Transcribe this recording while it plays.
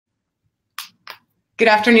Good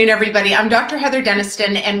afternoon, everybody. I'm Dr. Heather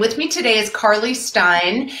Denniston, and with me today is Carly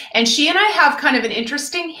Stein, and she and I have kind of an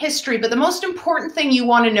interesting history, but the most important thing you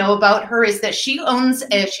want to know about her is that she's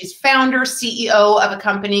founder, CEO of a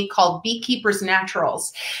company called Beekeepers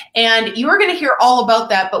Naturals, and you are going to hear all about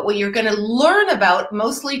that, but what you're going to learn about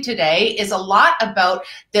mostly today is a lot about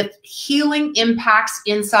the healing impacts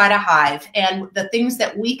inside a hive and the things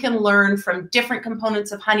that we can learn from different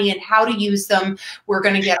components of honey and how to use them. We're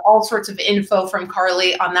going to get all sorts of info from Carly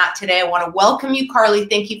on that today. I want to welcome you, Carly.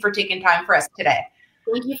 Thank you for taking time for us today.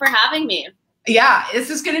 Thank you for having me. Yeah, this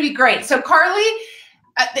is going to be great. So Carly,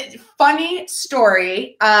 funny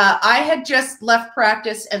story. I had just left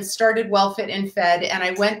practice and started WellFit and Fed, and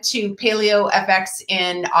I went to Paleo FX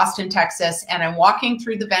in Austin, Texas, and I'm walking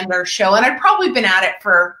through the vendor show, and I'd probably been at it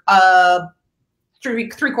for three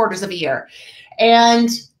quarters of a year. And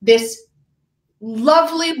this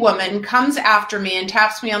lovely woman comes after me and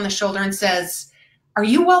taps me on the shoulder and says, "Are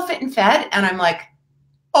you WellFit and Fed?" And I'm like,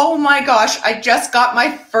 oh my gosh, I just got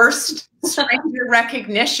my first stranger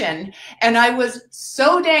recognition. And I was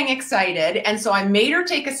so dang excited. And so I made her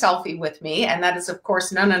take a selfie with me. And that is, of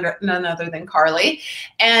course, none other than Carly.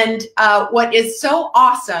 And what is so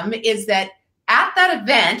awesome is that at that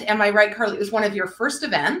event, am I right, Carly, it was one of your first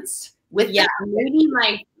events with maybe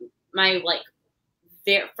my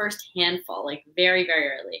first handful, like very, very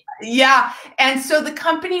early. Yeah. And so the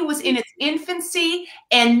company was in its infancy,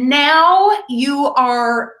 and now you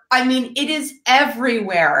are, I mean, it is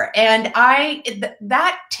everywhere. And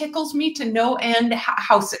that tickles me to no end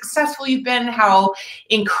how successful you've been, how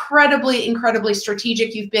incredibly, incredibly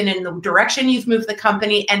strategic you've been in the direction you've moved the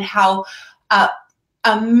company, and how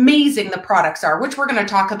amazing the products are, which we're going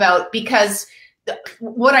to talk about, because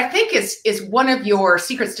what I think is one of your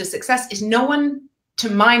secrets to success is no one, to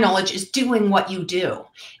my knowledge, is doing what you do.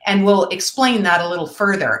 And we'll explain that a little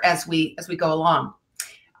further as we go along.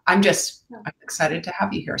 I'm excited to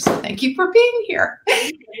have you here. So thank you for being here.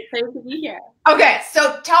 Excited to be here. Okay.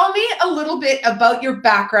 So tell me a little bit about your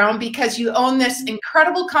background, because you own this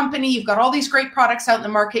incredible company. You've got all these great products out in the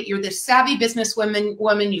market. You're this savvy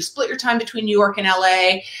businesswoman. You split your time between New York and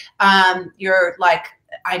LA. You're like,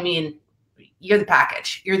 I mean, you're the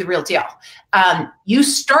package. You're the real deal. You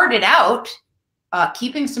started out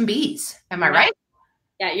keeping some bees. Am I right?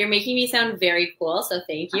 Yeah, you're making me sound very cool. So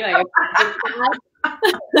thank you. I appreciate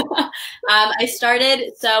that. I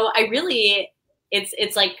started, so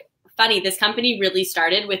it's like funny. This company really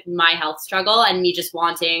started with my health struggle and me just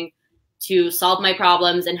wanting to solve my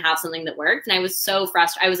problems and have something that worked. And I was so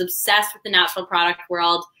frustrated. I was obsessed with the natural product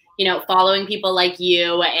world, you know, following people like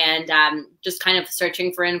you and just kind of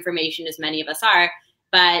searching for information, as many of us are.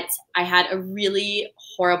 But I had a really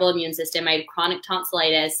horrible immune system. I had chronic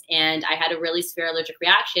tonsillitis, and I had a really severe allergic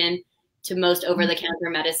reaction to most over-the-counter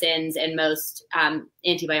medicines and most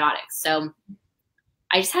antibiotics. So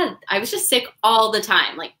I was just sick all the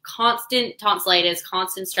time, like constant tonsillitis,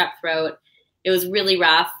 constant strep throat. It was really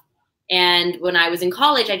rough. And when I was in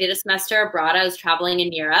college, I did a semester abroad. I was traveling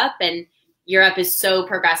in Europe, and Europe is so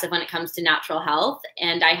progressive when it comes to natural health.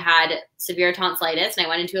 And I had severe tonsillitis, and I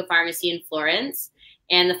went into a pharmacy in Florence.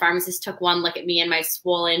 And the pharmacist took one look at me and my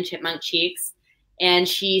swollen chipmunk cheeks, and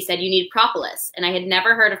she said, "You need propolis." And I had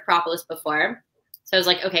never heard of propolis before. So I was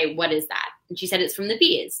like, okay, what is that? And she said, "It's from the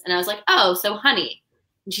bees." And I was like, oh, so honey.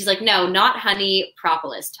 And she's like, "No, not honey,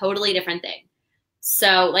 propolis, totally different thing."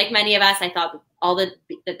 So like many of us, I thought all that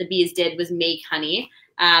the bees did was make honey.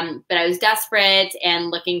 But I was desperate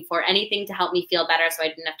and looking for anything to help me feel better so I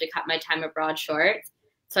didn't have to cut my time abroad short.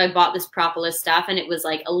 So I bought this propolis stuff, and it was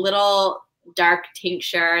like a little dark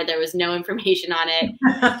tincture. There was no information on it.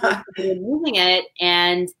 I was using it,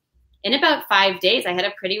 and in about 5 days, I had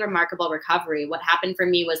a pretty remarkable recovery. What happened for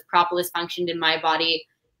me was propolis functioned in my body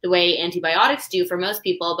the way antibiotics do for most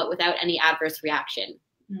people, but without any adverse reaction.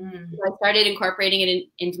 So I started incorporating it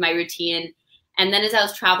into my routine. And then as I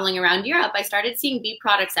was traveling around Europe, I started seeing bee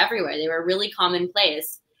products everywhere. They were really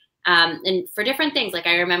commonplace. And for different things, like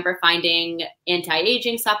I remember finding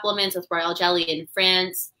anti-aging supplements with Royal Jelly in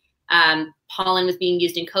France. Pollen was being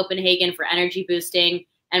used in Copenhagen for energy boosting,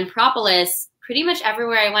 and propolis, pretty much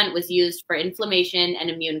everywhere I went, was used for inflammation and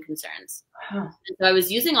immune concerns. And so I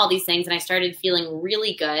was using all these things, and I started feeling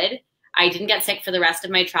really good. I didn't get sick for the rest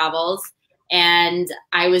of my travels. And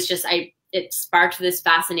it sparked this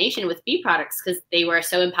fascination with bee products because they were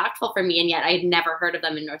so impactful for me. And yet I had never heard of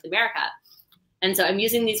them in North America. And so I'm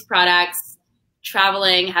using these products,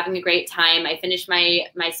 traveling, having a great time. I finished my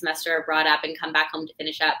semester abroad up and come back home to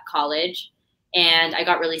finish up college. And I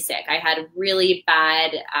got really sick. I had a really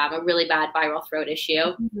bad viral throat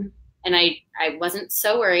issue. And I wasn't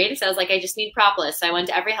so worried. So I was like, I just need propolis. So I went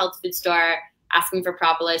to every health food store. asking for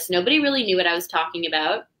propolis. Nobody really knew what I was talking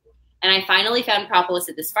about. And I finally found propolis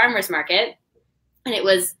at this farmer's market, and it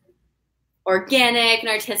was organic and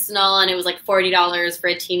artisanal, and it was like $40 for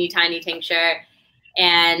a teeny tiny tincture.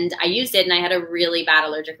 And I used it, and I had a really bad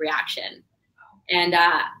allergic reaction. And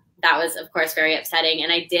that was, of course, very upsetting.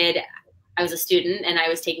 And I was a student, and I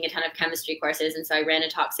was taking a ton of chemistry courses. And so I ran a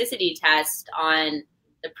toxicity test on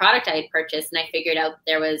the product I had purchased, and I figured out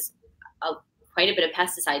there was quite a bit of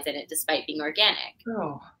pesticides in it, despite being organic.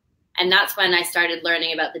 Oh. And that's when I started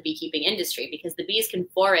learning about the beekeeping industry, because the bees can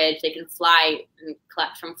forage, they can fly and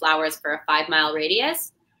collect from flowers for a 5-mile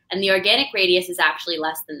radius. And the organic radius is actually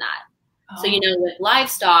less than that. Oh. So, you know, with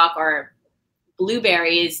livestock or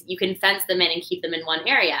blueberries, you can fence them in and keep them in one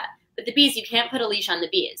area. But the bees, you can't put a leash on the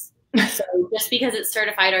bees. So just because it's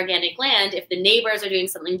certified organic land, if the neighbors are doing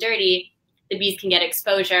something dirty, the bees can get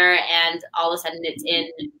exposure, and all of a sudden it's in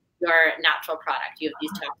your natural product. You have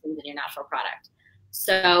these toxins in your natural product.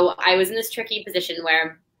 So I was in this tricky position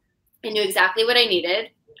where I knew exactly what I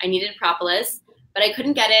needed. I needed propolis, but I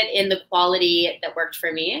couldn't get it in the quality that worked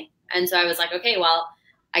for me. And so I was like, okay, well,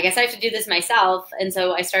 I guess I have to do this myself. And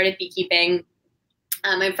so I started beekeeping.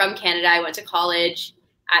 I'm from Canada. I went to college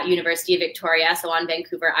at University of Victoria, so on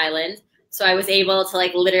Vancouver Island. So I was able to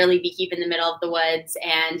like literally beekeep in the middle of the woods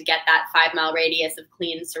and get that 5-mile radius of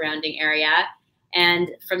clean surrounding area.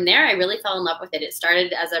 And from there, I really fell in love with it. It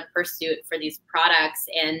started as a pursuit for these products.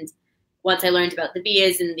 And once I learned about the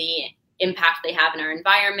bees and the impact they have in our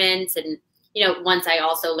environment, and, you know, once I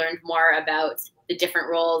also learned more about the different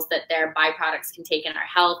roles that their byproducts can take in our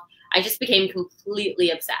health, I just became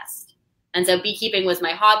completely obsessed. And so beekeeping was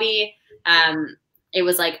my hobby. It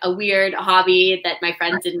was like a weird hobby that my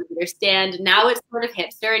friends didn't understand. Now it's sort of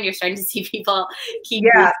hipster, and you're starting to see people keep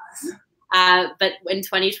Yes. But in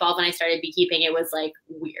 2012, when I started beekeeping, it was like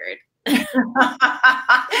weird.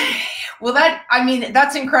 Well,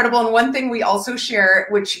 that's incredible. And one thing we also share,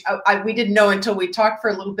 which we didn't know until we talked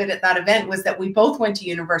for a little bit at that event, was that we both went to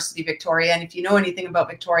University of Victoria. And if you know anything about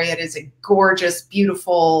Victoria, it is a gorgeous,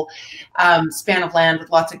 beautiful span of land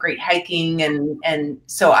with lots of great hiking. And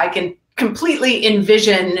so I can completely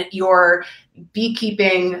envision your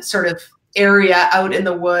beekeeping sort of area out in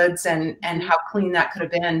the woods and how clean that could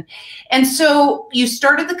have been. And so you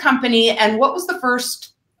started the company, and what was the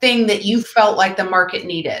first thing that you felt like the market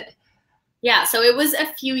needed? Yeah, so it was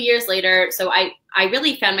a few years later. So I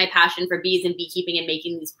really found my passion for bees and beekeeping and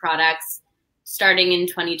making these products starting in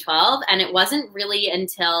 2012. And it wasn't really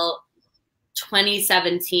until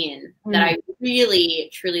 2017 that I really,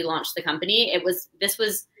 truly launched the company.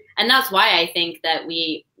 And that's why I think that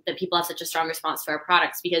people have such a strong response to our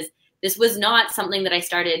products, because this was not something that I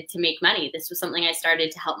started to make money. This was something I started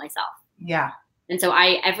to help myself. Yeah. And so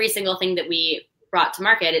every single thing that we brought to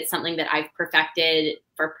market, it's something that I've perfected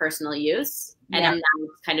for personal use. And I'm now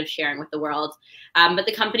kind of sharing with the world. But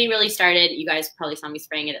the company really started, you guys probably saw me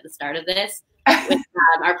spraying it at the start of this, with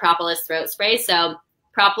our Propolis throat spray. So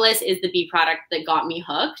Propolis is the bee product that got me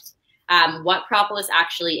hooked. What Propolis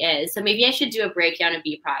actually is. So maybe I should do a breakdown of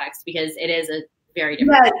bee products, because it is a very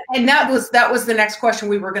different. Yeah, and that was the next question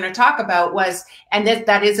we were going to talk about and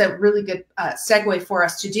that is a really good segue for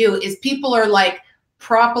us to do, is people are like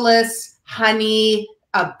propolis, honey,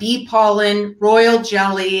 bee pollen, royal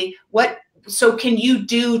jelly. So can you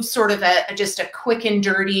do sort of just a quick and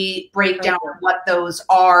dirty breakdown of what those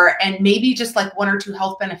are, and maybe just like 1 or 2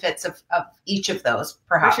 health benefits of each of those,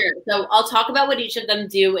 perhaps? For sure. So I'll talk about what each of them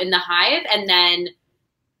do in the hive, and then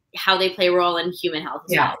how they play a role in human health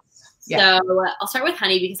as well. Yeah. So I'll start with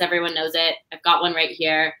honey, because everyone knows it. I've got one right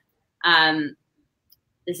here.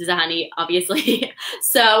 This is a honey, obviously.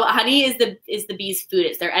 So honey is the bee's food.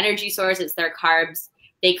 It's their energy source. It's their carbs.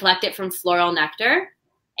 They collect it from floral nectar,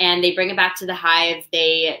 and they bring it back to the hive.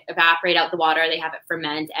 They evaporate out the water. They have it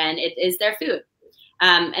ferment, and it is their food.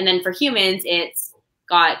 And then for humans, it's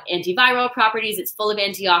got antiviral properties. It's full of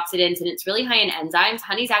antioxidants, and it's really high in enzymes.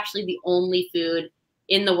 Honey is actually the only food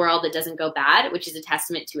in the world that doesn't go bad, which is a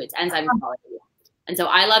testament to its enzyme quality. And so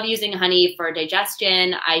I love using honey for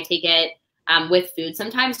digestion. I take it with food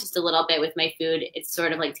sometimes, just a little bit with my food. It's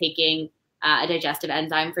sort of like taking a digestive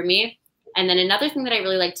enzyme for me. And then another thing that I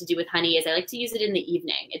really like to do with honey is I like to use it in the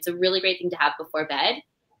evening. It's a really great thing to have before bed,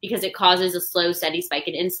 because it causes a slow, steady spike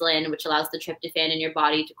in insulin, which allows the tryptophan in your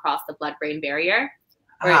body to cross the blood-brain barrier,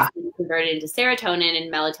 where it's converted into serotonin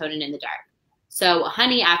and melatonin in the dark. So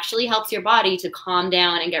honey actually helps your body to calm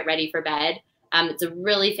down and get ready for bed. It's a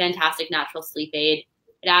really fantastic natural sleep aid.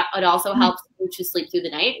 It also helps you to sleep through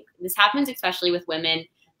the night. This happens especially with women.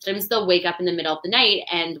 Sometimes they'll wake up in the middle of the night,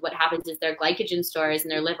 and what happens is their glycogen stores in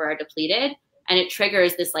their liver are depleted, and it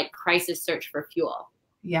triggers this like crisis search for fuel.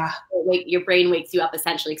 Yeah. So your brain wakes you up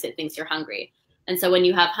essentially because it thinks you're hungry. And so when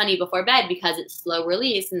you have honey before bed, because it's slow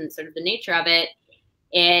release and sort of the nature of it,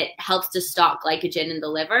 it helps to stock glycogen in the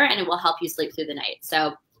liver, and it will help you sleep through the night.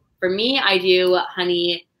 So for me, I do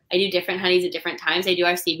different honeys at different times. I do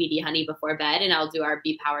our CBD honey before bed, and I'll do our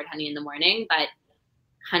bee-powered honey in the morning. But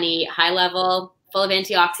honey, high level, full of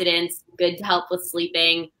antioxidants, good to help with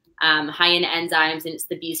sleeping, high in enzymes, and it's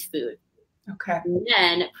the bee's food. Okay. And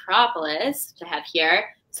then propolis, which I have here.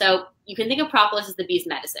 So you can think of propolis as the bee's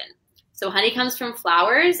medicine. So honey comes from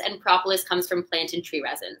flowers, and propolis comes from plant and tree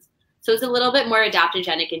resins. So it's a little bit more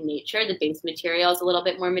adaptogenic in nature. The base material is a little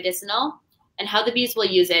bit more medicinal. And how the bees will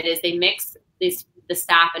use it is they mix the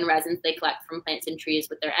sap and resins they collect from plants and trees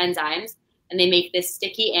with their enzymes, and they make this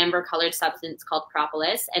sticky amber-colored substance called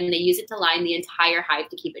propolis, and they use it to line the entire hive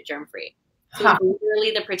to keep it germ-free. So it's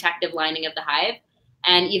literally the protective lining of the hive.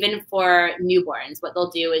 And even for newborns, what they'll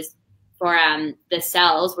do is for the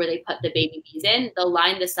cells where they put the baby bees in, they'll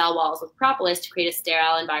line the cell walls with propolis to create a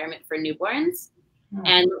sterile environment for newborns.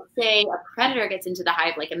 And let's say a predator gets into the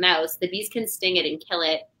hive like a mouse, the bees can sting it and kill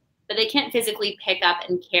it, but they can't physically pick up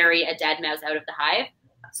and carry a dead mouse out of the hive.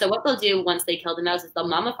 So what they'll do once they kill the mouse is they'll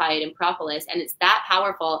mummify it in propolis, and it's that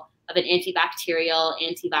powerful of an antibacterial,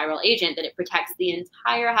 antiviral agent that it protects the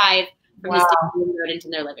entire hive from the sting being rodent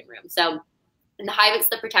in their living room. So in the hive, it's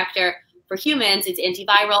the protector. For humans, it's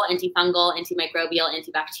antiviral, antifungal, antimicrobial,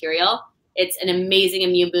 antibacterial. It's an amazing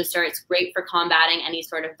immune booster. It's great for combating any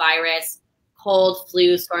sort of virus, cold,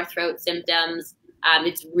 flu, sore throat symptoms.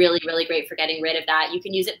 It's really, really great for getting rid of that. You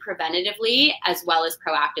can use it preventatively as well as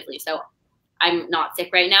proactively. So I'm not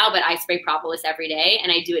sick right now, but I spray propolis every day,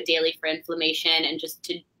 and I do it daily for inflammation and just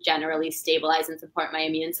to generally stabilize and support my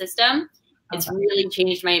immune system. It's really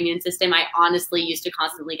changed my immune system. I honestly used to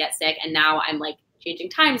constantly get sick, and now I'm like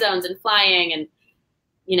changing time zones and flying and,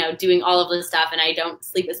 you know, doing all of this stuff, and I don't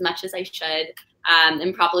sleep as much as I should.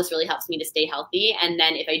 And propolis really helps me to stay healthy. And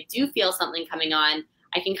then if I do feel something coming on,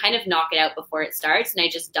 I can kind of knock it out before it starts, and I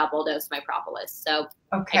just double dose my propolis. So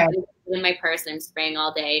I put it in my purse and I'm spraying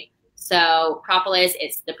all day. So propolis,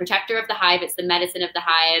 it's the protector of the hive, it's the medicine of the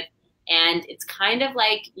hive, and it's kind of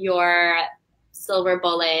like your silver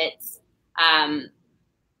bullets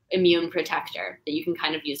immune protector that you can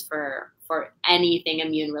kind of use for anything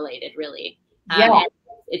immune related, really.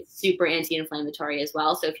 It's super anti-inflammatory as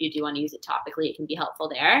well. So if you do want to use it topically, it can be helpful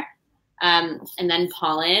there. And then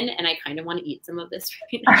pollen, and I kind of want to eat some of this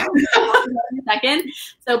right now in a second.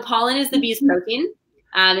 So pollen is the bee's protein.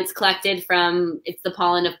 It's collected it's the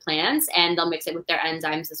pollen of plants, and they'll mix it with their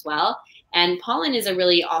enzymes as well. And pollen is a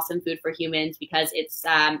really awesome food for humans because it's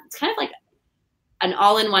kind of like an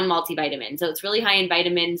all-in-one multivitamin. So it's really high in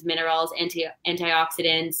vitamins, minerals,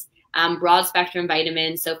 antioxidants, broad spectrum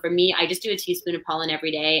vitamins. So for me, I just do a teaspoon of pollen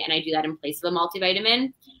every day, and I do that in place of a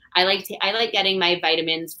multivitamin. I like getting my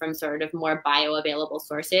vitamins from sort of more bioavailable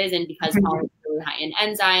sources, and because pollen is really high in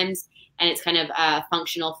enzymes and it's kind of a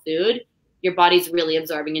functional food, your body's really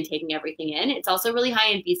absorbing and taking everything in. It's also really high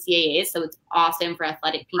in BCAAs, so it's awesome for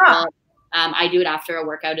athletic people. I do it after a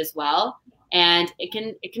workout as well, and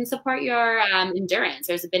it can support your endurance.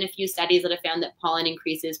 There's been a few studies that have found that pollen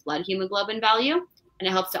increases blood hemoglobin value, and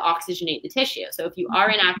it helps to oxygenate the tissue. So if you are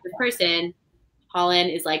an active person, pollen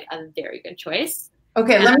is like a very good choice.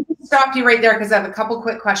 Okay, let me stop you right there because I have a couple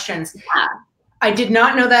quick questions. Yeah. I did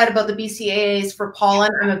not know that about the BCAAs for pollen.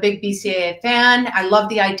 I'm a big BCAA fan. I love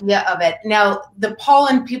the idea of it. Now, the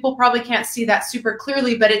pollen, people probably can't see that super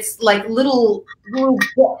clearly, but it's like little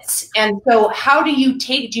bits. And so how do you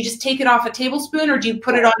just take it off a tablespoon, or do you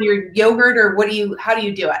put it on your yogurt, or how do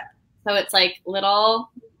you do it? So it's like little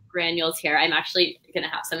granules here. I'm actually going to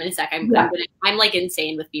have some in a sec. I'm like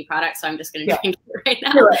insane with bee products, so I'm just going to drink it right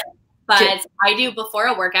now. But I do before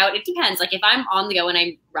a workout. It depends. Like if I'm on the go and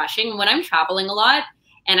I'm rushing, when I'm traveling a lot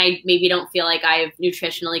and I maybe don't feel like I've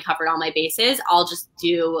nutritionally covered all my bases, I'll just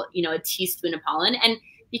do, a teaspoon of pollen. And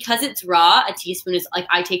because it's raw, a teaspoon is like,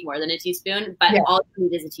 I take more than a teaspoon, but all you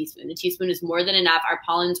need is a teaspoon. A teaspoon is more than enough. Our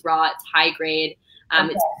pollen's raw. It's high grade.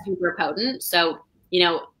 It's super potent. So,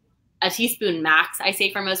 a teaspoon max, I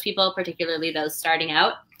say for most people, particularly those starting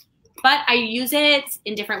out. But I use it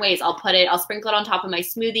in different ways. I'll sprinkle it on top of my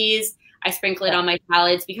smoothies. I sprinkle it on my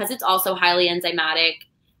salads because it's also highly enzymatic.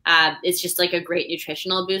 It's just like a great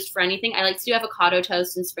nutritional boost for anything. I like to do avocado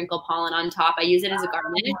toast and sprinkle pollen on top. I use it as a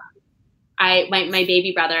garnish. My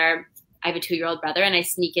baby brother, I have a 2-year-old brother, and I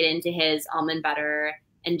sneak it into his almond butter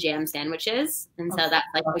and jam sandwiches. And so that's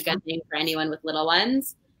like a good thing for anyone with little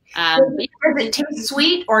ones. Does it taste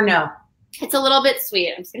sweet or no? It's a little bit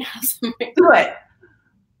sweet. I'm just going to have some. Do it.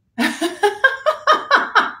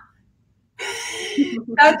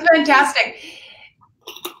 That's fantastic.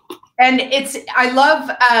 And I love,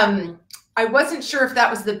 I wasn't sure if that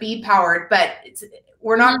was the bee powered, but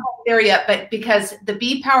we're not quite there yet, but because the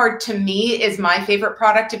bee powered to me is my favorite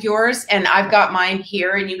product of yours. And I've got mine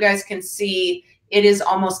here and you guys can see it is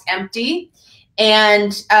almost empty.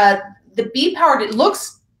 And the bee powered, it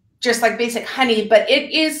looks just like basic honey, but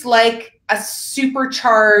it is like a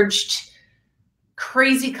supercharged,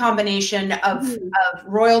 crazy combination of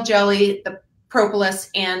royal jelly, the propolis,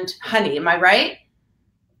 and honey. Am I right?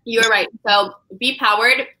 You're right. So bee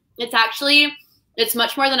powered, it's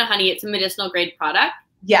much more than a honey. It's a medicinal grade product.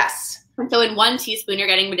 Yes. And so in 1 teaspoon, you're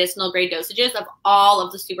getting medicinal grade dosages of all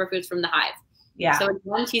of the superfoods from the hive. Yeah. So in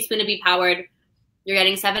 1 teaspoon of bee powered, you're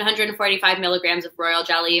getting 745 milligrams of royal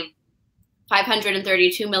jelly,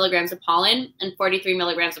 532 milligrams of pollen, and 43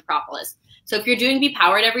 milligrams of propolis. So if you're doing bee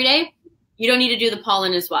powered every day, you don't need to do the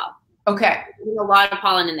pollen as well. Okay. There's a lot of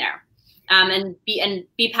pollen in there. And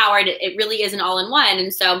bee powered, it really is an all-in-one.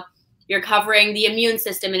 And so you're covering the immune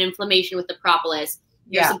system and inflammation with the propolis.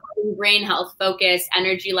 You're supporting brain health, focus,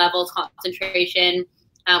 energy levels, concentration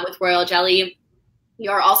with royal jelly.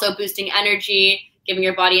 You're also boosting energy, giving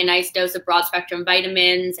your body a nice dose of broad spectrum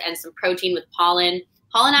vitamins and some protein with pollen.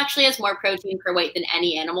 Pollen actually has more protein per weight than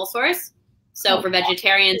any animal source. So for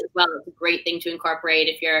vegetarians as well, it's a great thing to incorporate.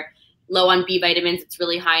 If you're low on B vitamins, it's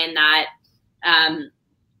really high in that.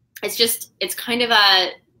 It's kind of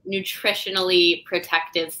a nutritionally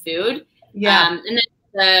protective food. Yeah. And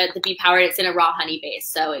then the bee powered, it's in a raw honey base.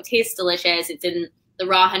 So it tastes delicious. It's in the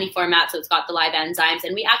raw honey format. So it's got the live enzymes.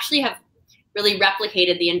 And we actually have really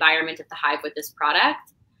replicated the environment of the hive with this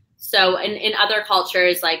product. So in other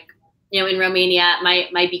cultures, like, in Romania,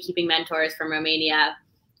 my beekeeping mentor is from Romania.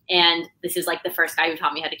 And this is like the first guy who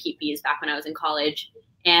taught me how to keep bees back when I was in college.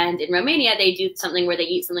 And in Romania, they do something where they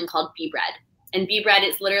eat something called bee bread. And bee bread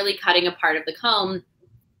is literally cutting a part of the comb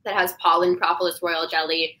that has pollen, propolis, royal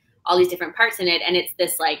jelly, all these different parts in it. And it's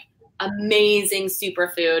this like amazing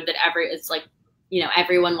superfood that it's like,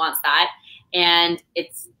 everyone wants that. And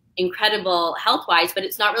it's incredible health-wise, but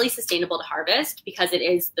it's not really sustainable to harvest because it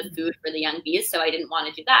is the food for the young bees. So I didn't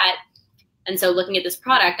want to do that. And so looking at this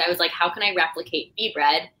product, I was like, how can I replicate bee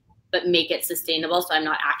bread, but make it sustainable so I'm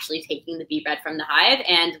not actually taking the bee bread from the hive?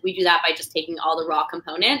 And we do that by just taking all the raw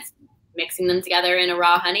components, mixing them together in a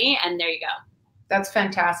raw honey, and there you go. That's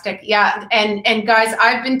fantastic. Yeah. And guys,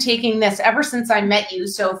 I've been taking this ever since I met you.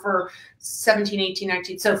 So for 17, 18,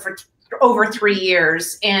 19, so for over 3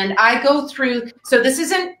 years. And I go through, so this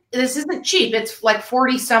isn't cheap. It's like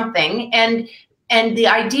 40 something. And the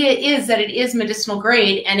idea is that it is medicinal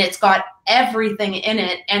grade and it's got everything in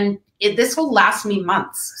it. And this will last me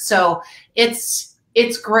months. So it's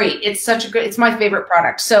great. It's my favorite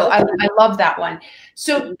product. So I love that one.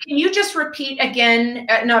 So can you just repeat again,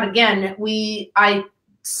 not again, I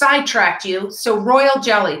sidetracked you. So royal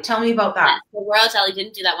jelly, tell me about that. So royal jelly,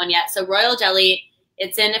 didn't do that one yet. So royal jelly,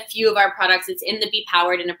 it's in a few of our products. It's in the bee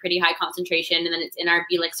powered in a pretty high concentration. And then it's in our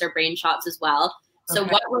bee elixir brain shots as well. So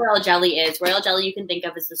what royal jelly is, royal jelly you can think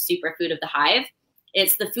of as the superfood of the hive.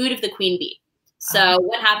 It's the food of the queen bee. So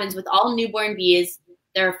what happens with all newborn bees,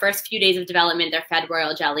 their first few days of development, they're fed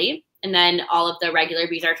royal jelly. And then all of the regular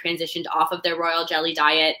bees are transitioned off of their royal jelly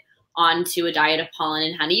diet onto a diet of pollen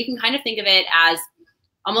and honey. You can kind of think of it as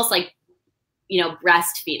almost like,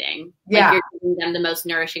 breastfeeding. Yeah. Like you're giving them the most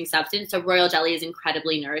nourishing substance. So royal jelly is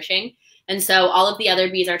incredibly nourishing. And so all of the other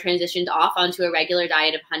bees are transitioned off onto a regular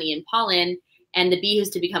diet of honey and pollen. And the bee who's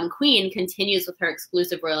to become queen continues with her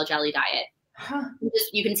exclusive royal jelly diet.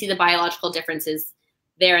 You can see the biological differences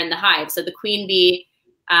there in the hive. So the queen bee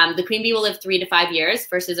will live 3 to 5 years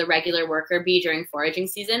versus a regular worker bee during foraging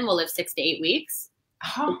season will live 6 to 8 weeks.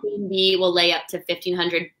 The queen bee will lay up to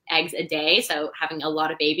 1,500 eggs a day, so having a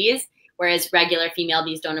lot of babies, whereas regular female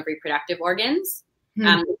bees don't have reproductive organs.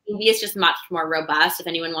 The queen bee is just much more robust. If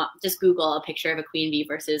anyone wants, just Google a picture of a queen bee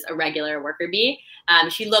versus a regular worker bee.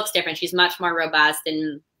 She looks different. She's much more robust,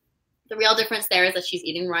 and the real difference there is that she's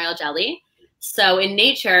eating royal jelly. So in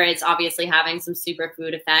nature, it's obviously having some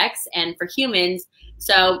superfood effects. And for humans,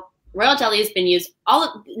 so royal jelly has been used,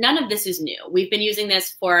 none of this is new. We've been using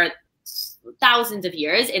this for thousands of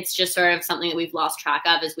years. It's just sort of something that we've lost track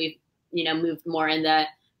of as we've, moved more in the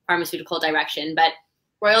pharmaceutical direction. But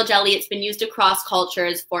royal jelly, it's been used across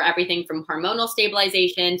cultures for everything from hormonal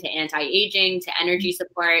stabilization to anti-aging to energy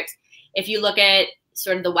support. If you look at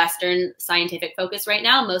sort of the Western scientific focus right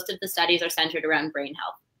now, most of the studies are centered around brain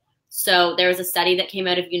health. So there was a study that came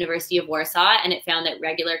out of University of Warsaw, and it found that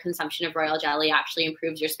regular consumption of royal jelly actually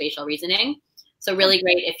improves your spatial reasoning. So really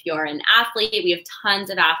great if you're an athlete. We have tons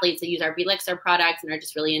of athletes that use our Beelixir products and are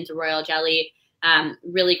just really into royal jelly.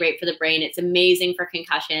 Really great for the brain. It's amazing for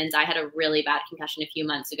concussions. I had a really bad concussion a few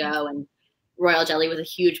months ago, and Royal Jelly was a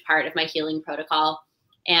huge part of my healing protocol.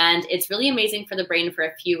 And it's really amazing for the brain for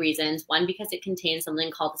a few reasons. One, because it contains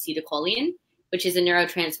something called acetylcholine, which is a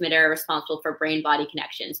neurotransmitter responsible for brain-body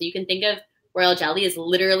connection. So you can think of Royal Jelly as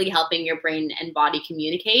literally helping your brain and body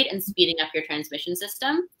communicate and speeding up your transmission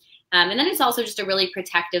system. And then it's also just a really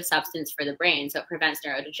protective substance for the brain. So it prevents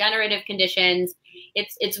neurodegenerative conditions.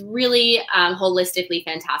 It's really holistically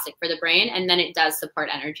fantastic for the brain. And then it does support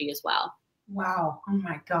energy as well. Wow. Oh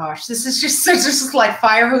my gosh. This is just like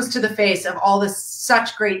fire hose to the face of all this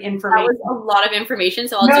such great information. That was a lot of information.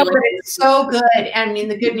 So No, but it's so good. I mean,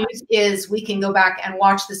 the good news is we can go back and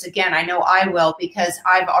watch this again. I know I will, because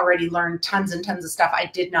I've already learned tons and tons of stuff I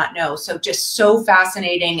did not know. So just so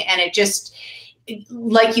fascinating. And it just,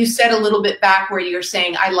 like you said a little bit back where you're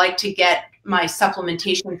saying, I like to get my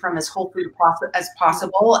supplementation from as whole food as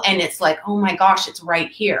possible. And it's like, oh my gosh, it's right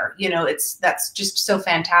here. You know, that's just so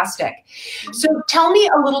fantastic. So tell me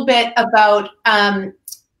a little bit about,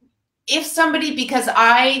 if somebody, because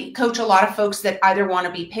I coach a lot of folks that either want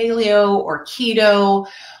to be paleo or keto,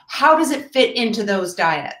 how does it fit into those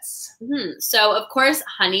diets? So of course,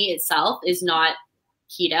 honey itself is not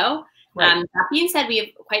keto. Right. That being said, we have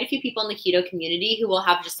quite a few people in the keto community who will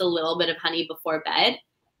have just a little bit of honey before bed,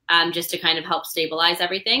 just to kind of help stabilize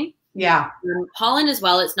everything. Yeah. Pollen as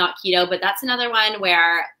well, it's not keto, but that's another one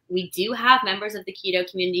where we do have members of the keto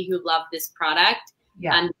community who love this product.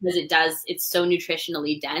 Yeah. Because it's so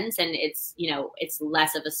nutritionally dense, and it's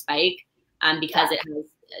less of a spike because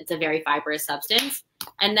it's a very fibrous substance.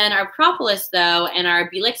 And then our Propolis though, and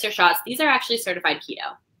our Beelixir shots, these are actually certified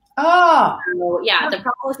keto. Oh, so, yeah. The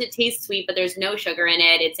Propolis, it tastes sweet, but there's no sugar in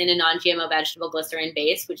it. It's in a non-GMO vegetable glycerin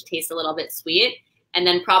base, which tastes a little bit sweet. And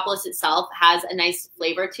then Propolis itself has a nice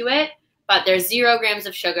flavor to it, but there's 0 grams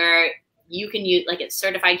of sugar. You can use, like, it's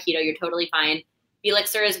certified keto. You're totally fine.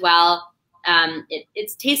 Beelixir as well.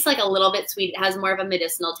 It tastes like a little bit sweet. It has more of a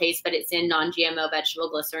medicinal taste, but it's in non-GMO vegetable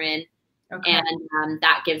glycerin. Okay. And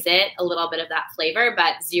that gives it a little bit of that flavor,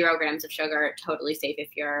 but 0 grams of sugar, totally safe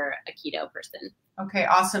if you're a keto person. Okay,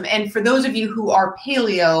 awesome. And for those of you who are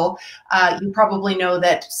paleo, you probably know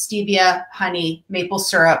that stevia, honey, maple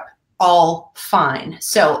syrup, all fine.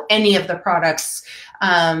 So any of the products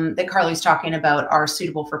that Carly's talking about are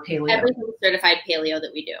suitable for paleo. Everything's certified paleo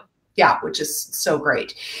that we do. Yeah, which is so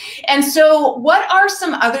great. And so what are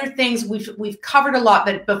some other things we've covered a lot,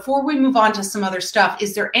 but before we move on to some other stuff,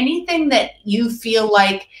 is there anything that you feel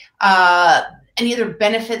like any other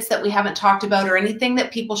benefits that we haven't talked about, or anything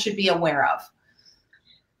that people should be aware of?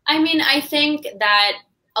 I mean, I think that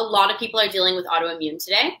a lot of people are dealing with autoimmune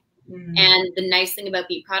today. Mm. And the nice thing about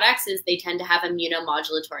beet products is they tend to have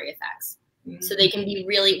immunomodulatory effects. Mm. So they can be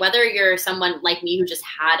really, whether you're someone like me who just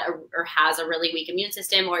had or has a really weak immune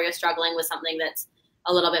system, or you're struggling with something that's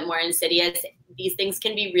a little bit more insidious, these things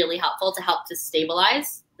can be really helpful to help to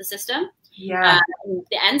stabilize the system. Yeah.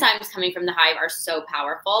 The enzymes coming from the hive are so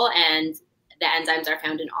powerful, and the enzymes are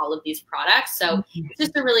found in all of these products. So it's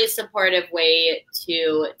just a really supportive way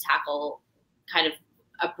to tackle kind of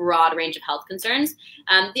a broad range of health concerns.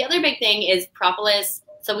 The other big thing is Propolis.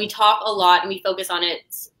 So we talk a lot and we focus on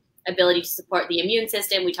its ability to support the immune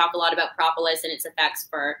system. We talk a lot about Propolis and its effects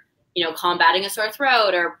for, combating a sore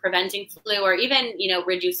throat or preventing flu, or even,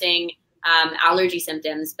 reducing allergy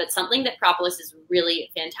symptoms. But something that Propolis is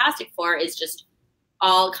really fantastic for is just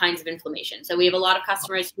all kinds of inflammation. So we have a lot of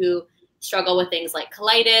customers who struggle with things like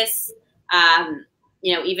colitis,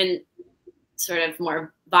 even sort of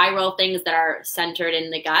more viral things that are centered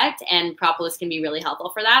in the gut, and Propolis can be really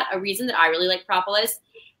helpful for that. A reason that I really like Propolis,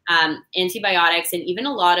 antibiotics and even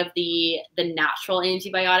a lot of the natural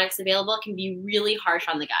antibiotics available can be really harsh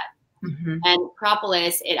on the gut. Mm-hmm. And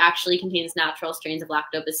Propolis, it actually contains natural strains of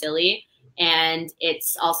lactobacilli, and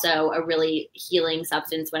it's also a really healing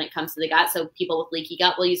substance when it comes to the gut. So people with leaky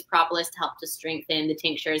gut will use Propolis to help to strengthen the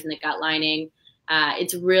tinctures in the gut lining.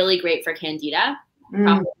 It's really great for candida.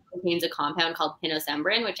 Propolis contains a compound called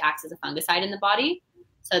pinosembrin, which acts as a fungicide in the body.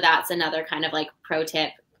 So that's another kind of like pro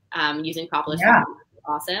tip, using Propolis. Yeah.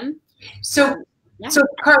 Awesome. So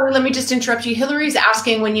Carly, let me just interrupt you. Hillary's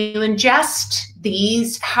asking, when you ingest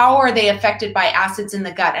these, how are they affected by acids in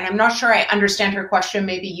the gut? And I'm not sure I understand her question.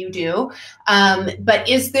 Maybe you do. But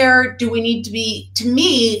do we need to be, to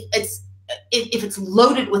me, if it's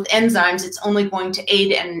loaded with enzymes, it's only going to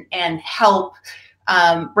aid and help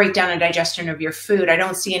breakdown and digestion of your food. I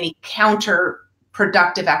don't see any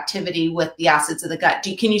counterproductive activity with the acids of the gut.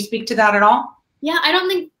 Can you speak to that at all? Yeah, I don't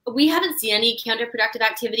think We haven't seen any counterproductive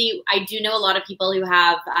activity. I do know a lot of people who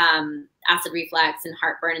have acid reflux and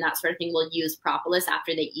heartburn and that sort of thing will use propolis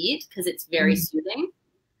after they eat because it's very soothing.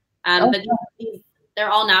 But they're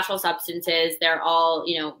all natural substances. They're all,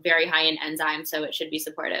 very high in enzymes, so it should be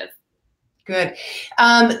supportive. Good.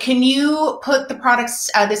 Can you put the products,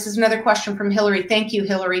 this is another question from Hillary. Thank you,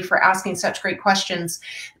 Hillary, for asking such great questions.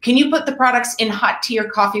 Can you put the products in hot tea or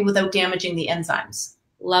coffee without damaging the enzymes?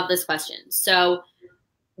 Love this question. So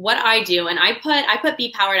what I do, and I put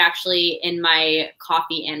bee powered actually in my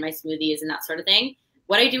coffee and my smoothies and that sort of thing.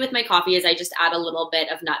 What I do with my coffee is I just add a little bit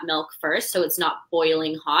of nut milk first, so it's not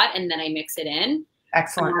boiling hot, and then I mix it in.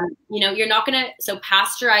 Excellent. You're not going to, so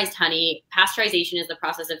pasteurized honey, pasteurization is the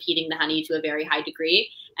process of heating the honey to a very high degree.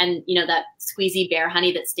 And, that squeezy bear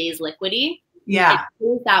honey that stays liquidy. Yeah. It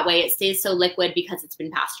stays that way. It stays so liquid because it's been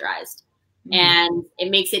pasteurized. And it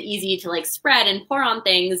makes it easy to spread and pour on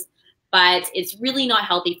things, but it's really not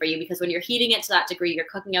healthy for you because when you're heating it to that degree, you're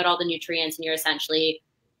cooking out all the nutrients and you're essentially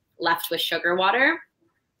left with sugar water.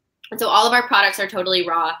 And so all of our products are totally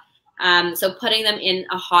raw. So putting them in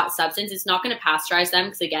a hot substance, it's not going to pasteurize them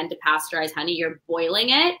because, again, to pasteurize honey, you're boiling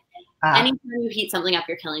it. Anytime you heat something up,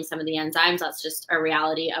 you're killing some of the enzymes. That's just a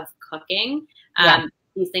reality of cooking.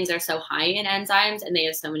 These things are so high in enzymes and they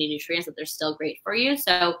have so many nutrients that they're still great for you.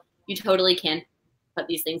 So you totally can put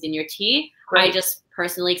these things in your tea. Great. I just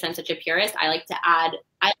personally, because I'm such a purist, I like to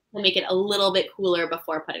make it a little bit cooler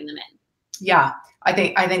before putting them in. Yeah, I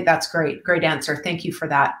think that's great. Great answer. Thank you for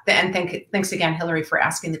that. And thanks again, Hillary, for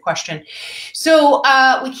asking the question. So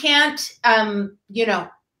we can't,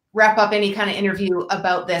 wrap up any kind of interview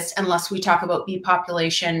about this unless we talk about bee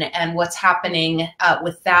population and what's happening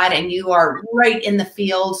with that. And you are right in the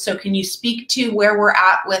field. So can you speak to where we're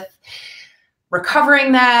at with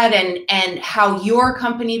recovering that and how your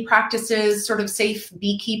company practices sort of safe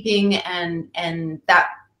beekeeping and that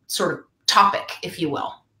sort of topic, if you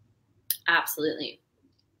will? Absolutely.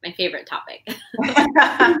 My favorite topic.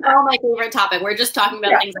 Oh, my favorite topic. We're just talking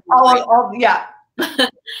about things.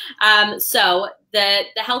 So the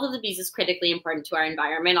health of the bees is critically important to our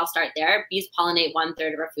environment. I'll start there. Bees pollinate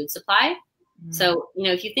 1/3 of our food supply. So,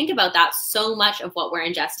 if you think about that, so much of what we're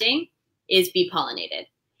ingesting is bee pollinated.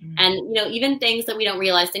 And, even things that we don't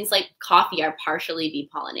realize, things like coffee are partially bee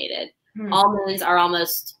pollinated. Almonds are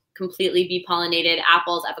almost completely bee pollinated.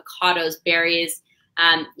 Apples, avocados, berries.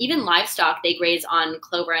 Even livestock, they graze on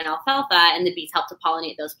clover and alfalfa, and the bees help to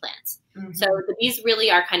pollinate those plants. So the bees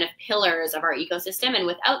really are kind of pillars of our ecosystem, and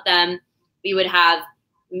without them, we would have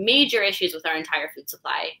major issues with our entire food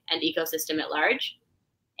supply and ecosystem at large.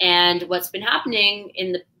 And what's been happening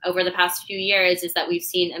over the past few years is that we've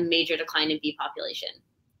seen a major decline in bee population.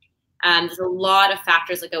 There's a lot of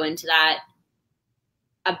factors that go into that.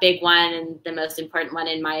 A big one, and the most important one,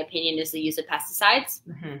 in my opinion, is the use of pesticides.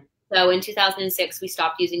 So in 2006, we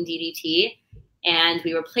stopped using DDT and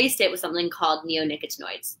we replaced it with something called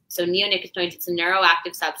neonicotinoids. So neonicotinoids, it's a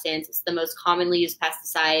neuroactive substance. It's the most commonly used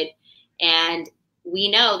pesticide. And we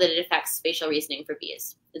know that it affects spatial reasoning for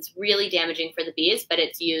bees. It's really damaging for the bees, but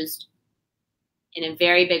it's used in a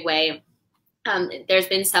very big way. There's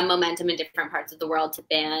been some momentum in different parts of the world to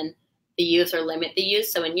ban the use or limit the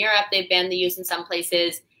use. So in Europe, they've banned the use in some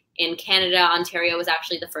places. In Canada, Ontario was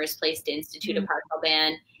actually the first place to institute a partial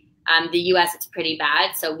ban. The US, it's pretty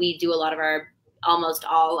bad. So we do almost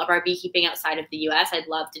all of our beekeeping outside of the US. I'd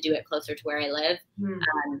love to do it closer to where I live.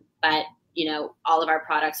 But all of our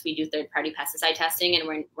products, we do third-party pesticide testing,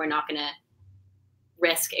 and we're not going to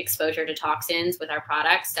risk exposure to toxins with our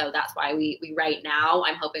products. So that's why we right now,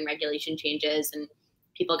 I'm hoping regulation changes and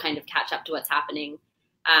people kind of catch up to what's happening.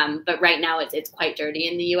 But right now it's quite dirty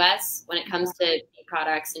in the US when it comes to bee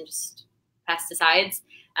products and just pesticides.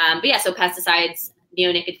 But yeah, so pesticides,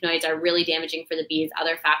 neonicotinoids are really damaging for the bees.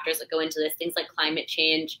 Other factors that go into this, things like climate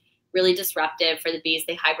change, really disruptive for the bees.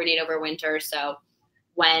 They hibernate over winter. So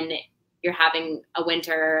when you're having a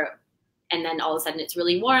winter and then all of a sudden it's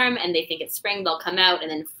really warm and they think it's spring, they'll come out and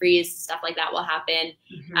then freeze, stuff like that will happen.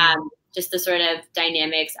 Just the sort of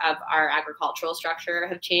dynamics of our agricultural structure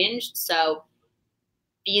have changed. So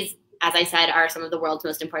bees, as I said, are some of the world's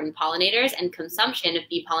most important pollinators, and consumption of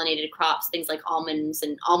bee pollinated crops, things like almonds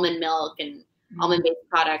and almond milk and almond-based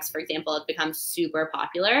products, for example, have become super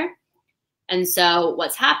popular. And so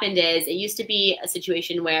what's happened is it used to be a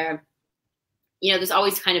situation where, there's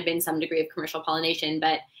always kind of been some degree of commercial pollination,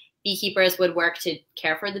 but beekeepers would work to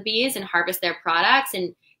care for the bees and harvest their products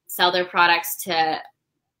and sell their products to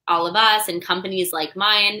all of us and companies like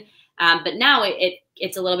mine. But now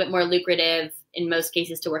it's a little bit more lucrative in most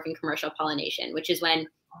cases to work in commercial pollination, which is when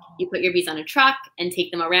you put your bees on a truck and take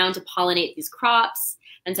them around to pollinate these crops.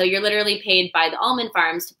 And so you're literally paid by the almond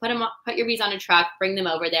farms to put your bees on a truck, bring them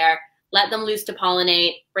over there, let them loose to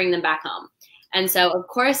pollinate, bring them back home. And so, of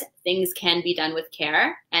course, things can be done with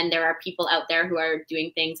care, and there are people out there who are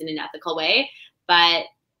doing things in an ethical way, but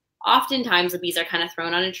oftentimes the bees are kind of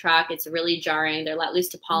thrown on a truck. It's really jarring. They're let loose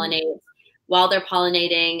to pollinate. While they're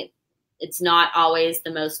pollinating, it's not always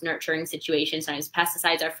the most nurturing situation. Sometimes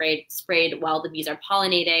pesticides are sprayed while the bees are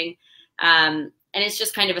pollinating. And it's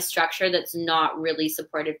just kind of a structure that's not really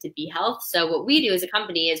supportive to bee health. So what we do as a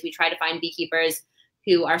company is we try to find beekeepers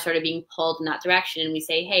who are sort of being pulled in that direction. And we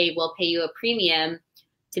say, hey, we'll pay you a premium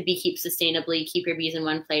to beekeep sustainably, keep your bees in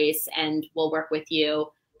one place, and we'll work with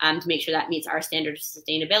you to make sure that meets our standard of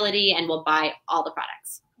sustainability, and we'll buy all the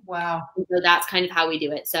products. Wow. And so that's kind of how we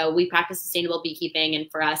do it. So we practice sustainable beekeeping, and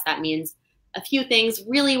for us, that means a few things.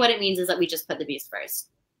 Really what it means is that we just put the bees first.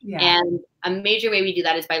 Yeah. And a major way we do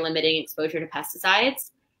that is by limiting exposure to pesticides.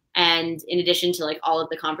 And in addition to like all of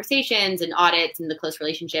the conversations and audits and the close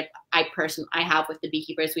relationship I have with the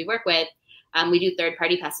beekeepers we work with, we do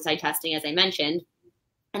third-party pesticide testing, as I mentioned.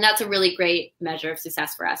 And that's a really great measure of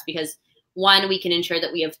success for us because one, we can ensure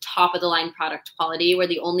that we have top-of-the-line product quality. We're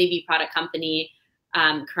the only bee product company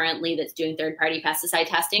currently that's doing third-party pesticide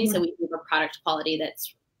testing. Mm-hmm. So we have a product quality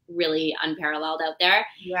that's really unparalleled out there.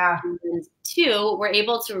 Yeah. And two, we're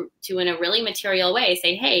able to in a really material way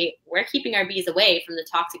say, hey, we're keeping our bees away from the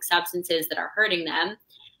toxic substances that are hurting them.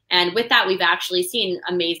 And with that, we've actually seen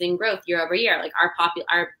amazing growth year over year. Like our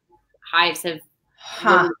hives have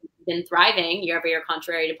really been thriving year over year,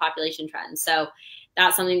 contrary to population trends. So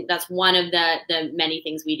that's one of the many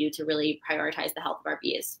things we do to really prioritize the health of our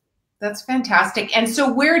bees. That's fantastic. And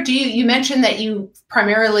so where do you mentioned that you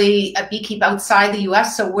primarily beekeep outside the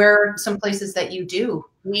US. So where are some places that you do?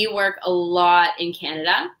 We work a lot in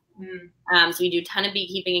Canada. So we do a ton of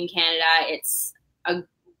beekeeping in Canada. It's a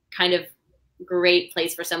kind of great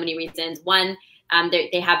place for so many reasons. One,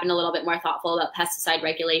 they have been a little bit more thoughtful about pesticide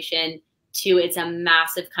regulation. Two, it's a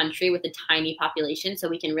massive country with a tiny population. So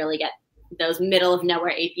we can really get those middle of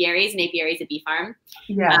nowhere apiaries, and apiary is a bee farm.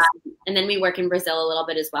 Yes. And then we work in Brazil a little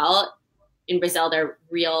bit as well. In Brazil, they're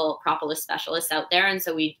real propolis specialists out there. And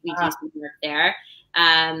so we do some work there.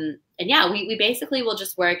 And yeah, we basically will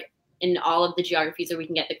just work in all of the geographies where we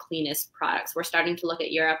can get the cleanest products. We're starting to look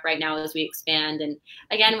at Europe right now as we expand. And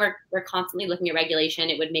again, we're constantly looking at regulation.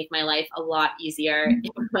 It would make my life a lot easier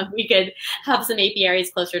if we could have some apiaries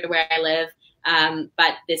closer to where I live.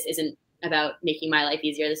 But this isn't about making my life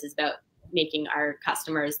easier. This is about making our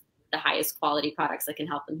customers the highest quality products that can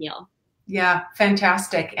help them heal. Yeah,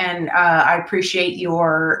 fantastic. And I appreciate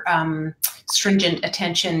your stringent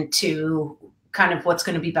attention to kind of what's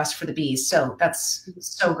going to be best for the bees. So that's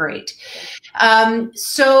so great.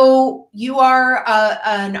 So you are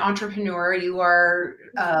an entrepreneur. You are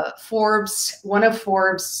one of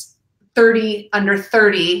Forbes 30 under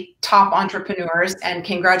 30 top entrepreneurs, and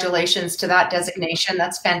congratulations to that designation.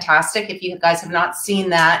 That's fantastic. If you guys have not seen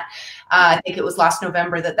that, I think it was last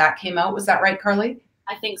November that came out. Was that right, Carly?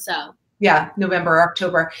 I think so. Yeah, November or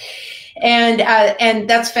October. And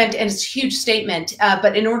that's fantastic. And it's a huge statement.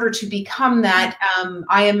 But in order to become that,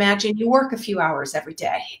 I imagine you work a few hours every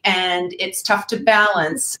day, and it's tough to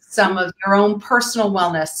balance some of your own personal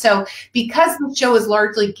wellness. So because the show is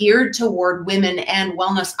largely geared toward women and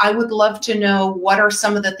wellness, I would love to know what are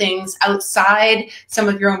some of the things outside some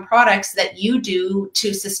of your own products that you do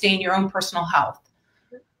to sustain your own personal health?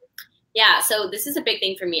 Yeah, so this is a big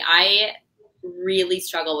thing for me. I really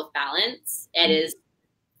struggle with balance.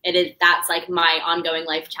 That's like my ongoing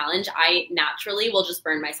life challenge. I naturally will just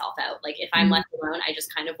burn myself out. Like if I'm left alone, I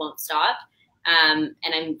just kind of won't stop. And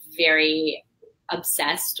I'm very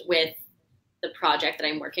obsessed with the project that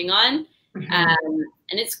I'm working on. And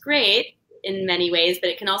it's great in many ways, but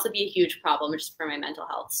it can also be a huge problem just for my mental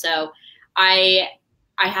health. So I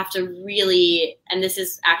have to really, and this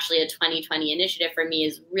is actually a 2020 initiative for me,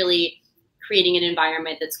 is really creating an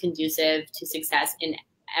environment that's conducive to success in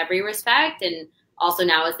every respect. And also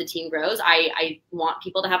now as the team grows, I want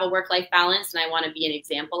people to have a work-life balance, and I want to be an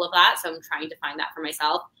example of that. So I'm trying to find that for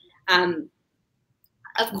myself.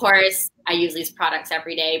 Of course, I use these products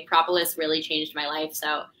every day. Propolis really changed my life.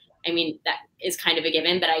 So, I mean, that is kind of a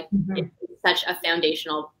given, but it's such a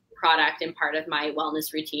foundational product and part of my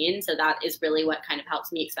wellness routine. So that is really what kind of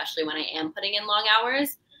helps me, especially when I am putting in long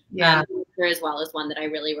hours. Yeah. As well as one that I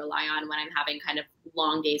really rely on when I'm having kind of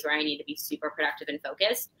long days where I need to be super productive and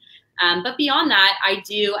focused. But beyond that, I'm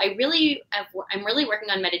really working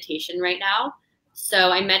on meditation right now. So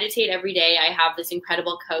I meditate every day. I have this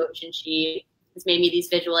incredible coach, and she has made me these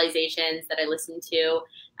visualizations that I listen to.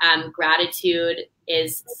 Gratitude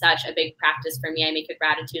is such a big practice for me. I make a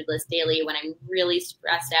gratitude list daily when I'm really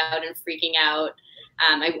stressed out and freaking out.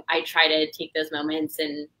 I try to take those moments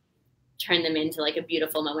and turn them into like a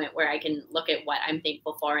beautiful moment where I can look at what I'm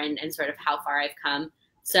thankful for and sort of how far I've come.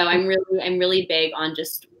 So I'm really big on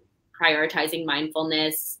just prioritizing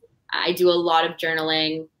mindfulness. I do a lot of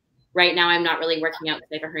journaling. Right now, I'm not really working out because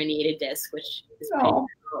I have a herniated disc, which is pretty difficult.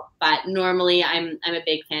 But normally, I'm a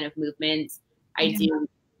big fan of movement. I do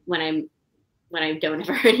when I don't have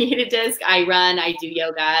a herniated disc. I run. I do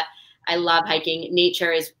yoga. I love hiking.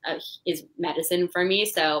 Nature is medicine for me.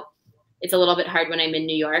 So it's a little bit hard when I'm in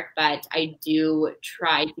New York, but I do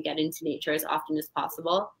try to get into nature as often as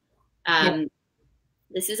possible.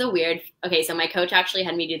 This is a weird. Okay, so my coach actually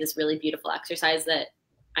had me do this really beautiful exercise that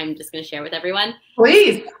I'm just going to share with everyone.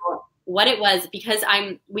 Please. So what it was, because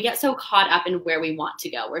we get so caught up in where we want to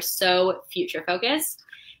go. We're so future focused,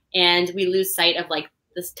 and we lose sight of like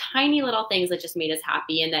this tiny little things that just made us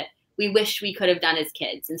happy and that we wish we could have done as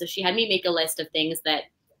kids. And so she had me make a list of things that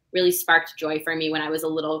really sparked joy for me when I was a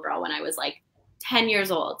little girl, when I was like 10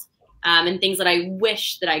 years old, and things that I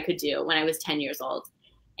wish that I could do when I was 10 years old.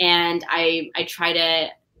 And I try to,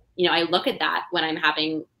 I look at that when I'm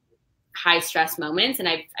having high stress moments, and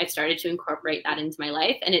I've started to incorporate that into my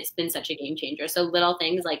life, and it's been such a game changer. So little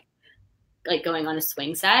things like going on a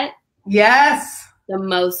swing set. Yes. The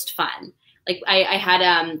most fun. Like I had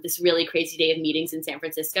this really crazy day of meetings in San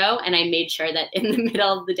Francisco, and I made sure that in the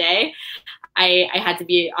middle of the day, I had to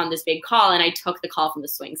be on this big call, and I took the call from the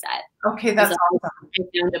swing set. Okay, that's awesome. I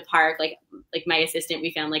found a park, like my assistant,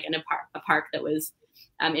 we found like a park that was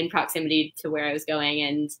in proximity to where I was going,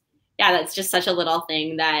 and yeah, that's just such a little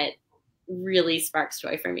thing that really sparks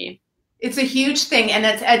joy for me. It's a huge thing, and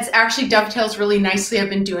it's actually dovetails really nicely. I've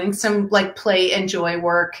been doing some like play and joy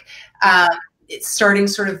work. It's starting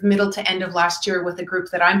sort of middle to end of last year with a group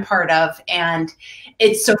that I'm part of. And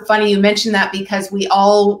it's so funny you mentioned that, because we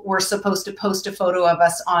all were supposed to post a photo of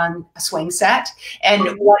us on a swing set.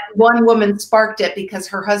 And one woman sparked it because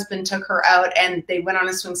her husband took her out and they went on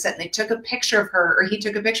a swing set and they took a picture of her, or he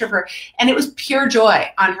took a picture of her, and it was pure joy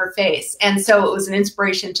on her face. And so it was an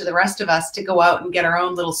inspiration to the rest of us to go out and get our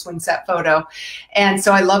own little swing set photo. And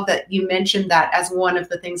so I love that you mentioned that as one of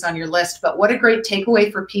the things on your list. But what a great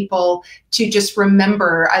takeaway for people to just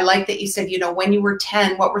remember. I like that you said, when you were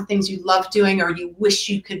 10, what were things you loved doing or you wish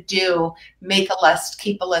you could do? Make a list,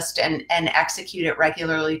 keep a list, and execute it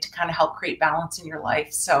regularly to kind of help create balance in your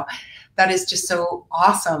life. So that is just so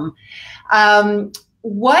awesome. So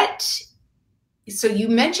you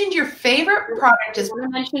mentioned your favorite product is. I want to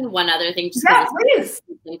mention one other thing. Just please.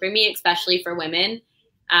 For me, especially for women,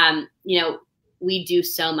 we do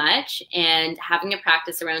so much, and having a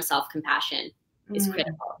practice around self-compassion is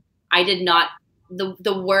critical. I did not,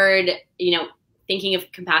 the word, thinking of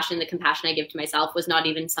compassion, the compassion I give to myself was not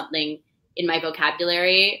even something in my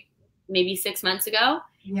vocabulary maybe 6 months ago.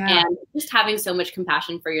 Yeah. And just having so much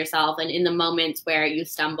compassion for yourself, and in the moments where you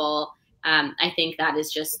stumble, I think that is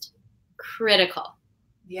just critical.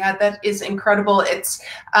 Yeah, that is incredible. It's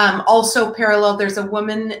also parallel. There's a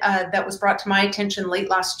woman that was brought to my attention late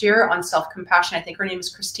last year on self-compassion. I think her name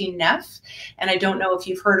is Christine Neff, and I don't know if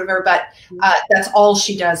you've heard of her, but that's all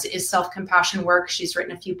she does is self-compassion work. She's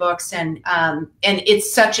written a few books, and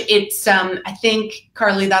it's I think,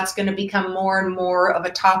 Carly, that's going to become more and more of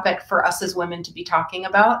a topic for us as women to be talking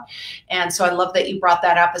about. And so I love that you brought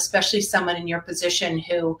that up, especially someone in your position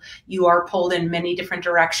who you are pulled in many different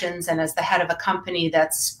directions, and as the head of a company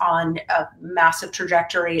that's on a massive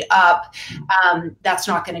trajectory up, that's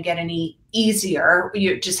not going to get any easier.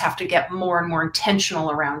 You just have to get more and more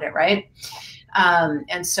intentional around it, right?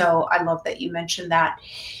 And so I love that you mentioned that.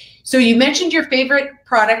 So you mentioned your favorite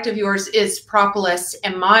product of yours is Propolis,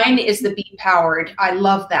 and mine is the bee powered. I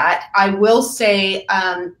love that. I will say,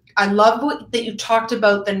 I love that you talked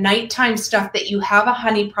about the nighttime stuff, that you have a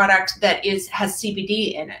honey product that has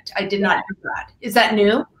CBD in it. I did not know that. Is that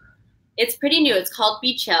new? It's pretty new. It's called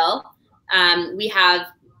Bee Chill. We have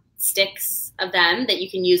sticks of them that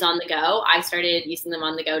you can use on the go. I started using them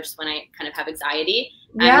on the go just when I kind of have anxiety.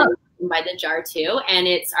 Yeah. By the jar too. And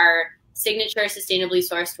it's our signature sustainably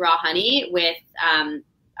sourced raw honey with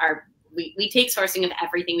we take sourcing of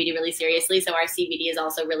everything we do really seriously. So our CBD is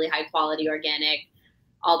also really high quality, organic,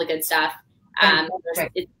 all the good stuff.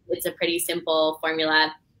 It's a pretty simple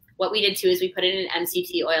formula. What we did too is we put it in an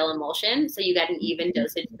MCT oil emulsion, so you get an even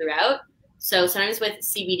dosage throughout. So sometimes with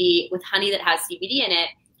CBD, with honey that has CBD in it,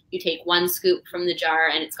 you take 1 scoop from the jar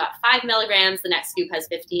and it's got 5 milligrams. The next scoop has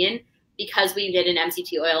 15. Because we did an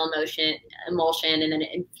MCT oil emulsion and then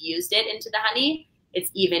infused it into the honey,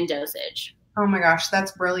 it's even dosage. Oh my gosh,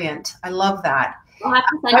 that's brilliant. I love that. I'll have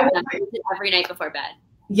to send you that. I use it every night before bed.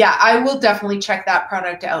 Yeah, I will definitely check that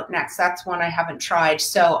product out next. That's one I haven't tried.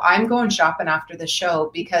 So I'm going shopping after the show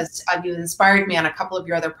because you inspired me on a couple of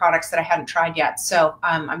your other products that I hadn't tried yet. So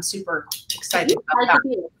I'm super excited about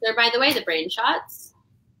that. They're, by the way, the brain shots.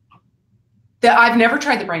 I've never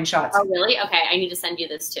tried the brain shots. Oh, really? Okay, I need to send you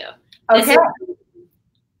this too. Okay. This is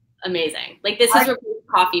amazing. Like, this is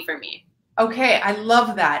coffee for me. Okay, I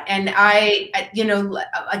love that. And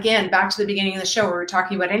again, back to the beginning of the show, where we're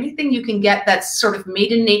talking about anything you can get that's sort of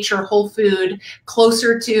made in nature, whole food,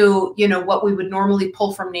 closer to, what we would normally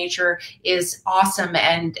pull from nature is awesome.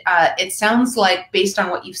 And it sounds like, based on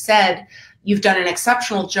what you've said, you've done an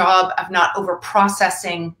exceptional job of not over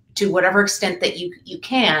processing to whatever extent that you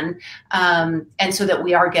can. And so that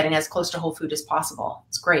we are getting as close to whole food as possible.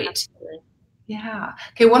 It's great. Absolutely. Yeah.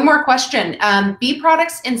 Okay. One more question. Bee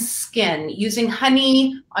products and skin, using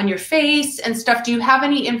honey on your face and stuff. Do you have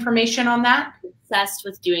any information on that? I'm obsessed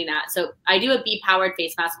with doing that. So I do a bee powered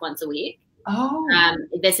face mask once a week. Oh.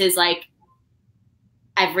 This is like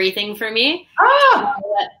everything for me. Oh.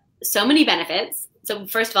 So many benefits. So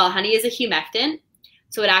first of all, honey is a humectant.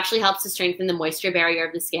 So it actually helps to strengthen the moisture barrier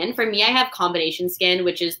of the skin. For me, I have combination skin,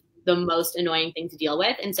 which is the most annoying thing to deal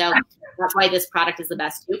with. And so that's why this product is the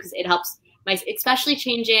best too, because it helps especially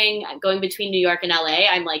going between New York and LA,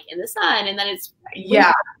 I'm like in the sun and then it's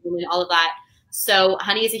and all of that. So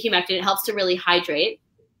honey is a humectant. It helps to really hydrate.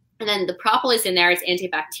 And then the propolis in there, it's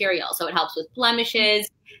antibacterial. So it helps with blemishes.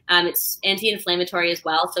 It's anti-inflammatory as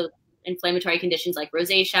well. So inflammatory conditions like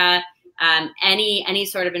rosacea, any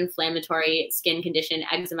sort of inflammatory skin condition,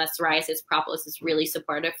 eczema, psoriasis, propolis is really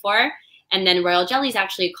supportive for. And then royal jelly is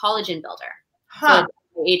actually a collagen builder. So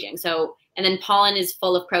aging. And then pollen is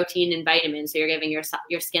full of protein and vitamins. So you're giving your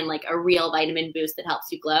skin like a real vitamin boost that helps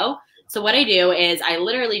you glow. So what I do is I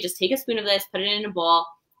literally just take a spoon of this, put it in a bowl,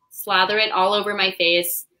 slather it all over my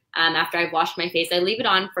face. After I've washed my face, I leave it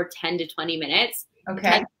on for 10 to 20 minutes.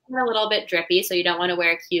 Okay. It's a little bit drippy, so you don't want to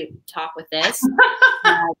wear a cute top with this.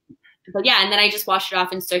 But yeah, and then I just wash it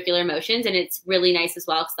off in circular motions, and it's really nice as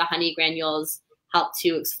well because the honey granules help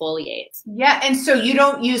to exfoliate. Yeah, and so you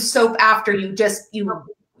don't use soap after, you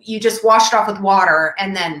just wash it off with water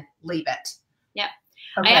and then leave it. Yeah.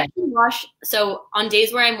 Okay. I actually wash, so on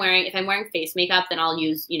days where if I'm wearing face makeup, then I'll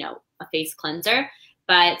use, a face cleanser.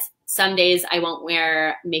 But some days I won't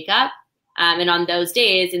wear makeup. And on those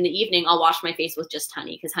days in the evening, I'll wash my face with just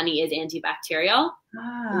honey because honey is antibacterial.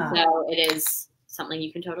 So it is something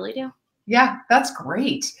you can totally do. Yeah, that's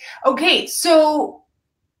great. Okay, so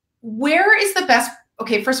where's the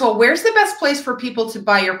best place for people to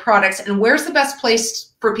buy your products, and where's the best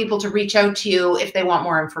place for people to reach out to you if they want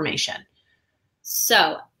more information?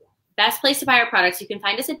 So best place to buy our products, you can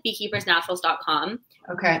find us at beekeepersnaturals.com.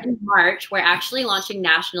 Okay. In March, we're actually launching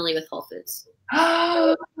nationally with Whole Foods.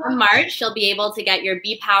 In March, you'll be able to get your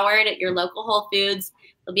bee powered at your local Whole Foods.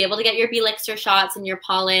 You'll be able to get your bee elixir shots and your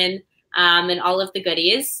pollen and all of the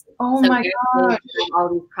goodies. Oh, so my gosh.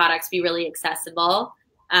 All these products be really accessible.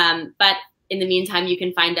 But in the meantime, you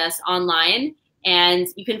can find us online and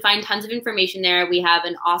you can find tons of information there. We have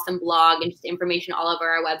an awesome blog and just information all over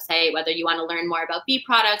our website, whether you want to learn more about bee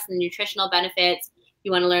products and the nutritional benefits,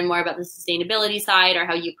 you want to learn more about the sustainability side, or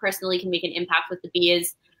how you personally can make an impact with the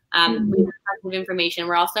bees. We have tons of information.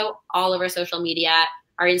 We're also all over social media.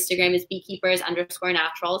 Our Instagram is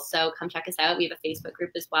beekeepers_naturals. So come check us out. We have a Facebook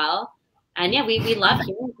group as well. And yeah, we love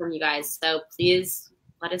hearing from you guys. So please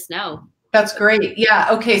let us know. That's great. Yeah.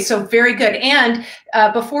 Okay. So very good. And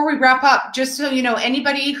before we wrap up, just so you know,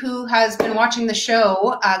 anybody who has been watching the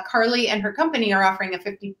show, Carly and her company are offering a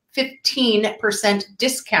 15%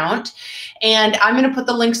 discount. And I'm going to put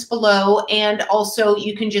the links below. And also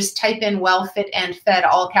you can just type in well, fit, and fed,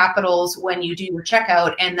 all capitals, when you do your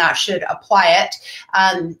checkout, and that should apply it.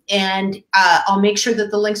 I'll make sure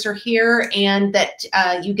that the links are here and that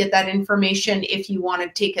you get that information if you want to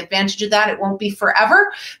take advantage of that. It won't be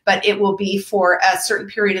forever, but it will be for a certain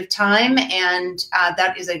period of time. And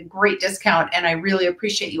that is a great discount. And I really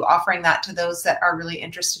appreciate you offering that to those that are really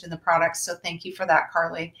interested in the products. So thank you for that,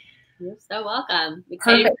 Carly. You're so welcome.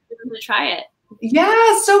 Excited to try it.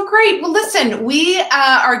 Yeah, so great. Well, listen, we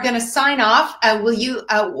are going to sign off. Will you,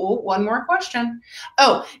 one more question.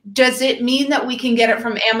 Oh, does it mean that we can get it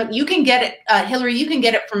from Amazon? You can get it, Hillary, you can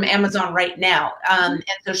get it from Amazon right now. And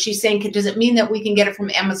so she's saying, does it mean that we can get it from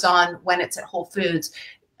Amazon when it's at Whole Foods?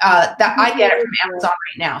 That I get it from Amazon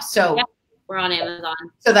right now. So yeah, we're on Amazon.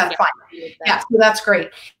 So that's fine. Yeah, so that's great.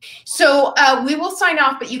 So we will sign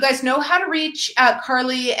off, but you guys know how to reach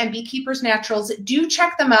Carly and Beekeepers Naturals. Do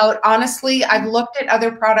check them out. Honestly, I've looked at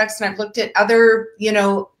other products and I've looked at other,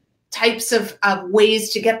 types of ways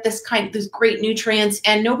to get these great nutrients,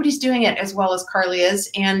 and nobody's doing it as well as Carly is,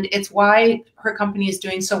 and it's why her company is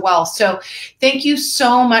doing so well. So thank you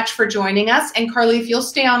so much for joining us. And Carly, if you'll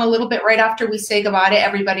stay on a little bit right after we say goodbye to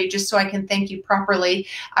everybody, just so I can thank you properly,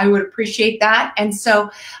 I would appreciate that. And so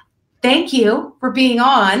thank you for being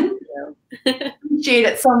on. Appreciate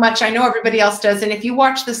it so much. I know everybody else does. And if you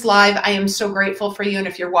watch this live, I am so grateful for you. And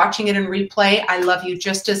if you're watching it in replay, I love you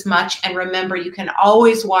just as much. And remember, you can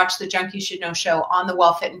always watch the Junk You Should Know show on the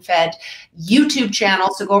Well Fit and Fed YouTube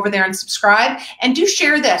channel. So go over there and subscribe, and do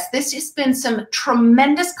share this. This has been some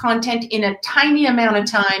tremendous content in a tiny amount of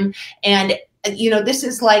time. And this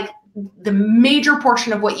is like the major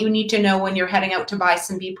portion of what you need to know when you're heading out to buy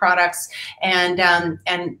some bee products, and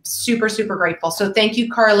super, super grateful. So thank you,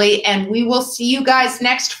 Carly, and we will see you guys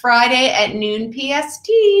next Friday at noon PST.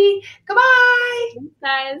 Goodbye. Thanks,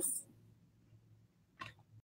 guys.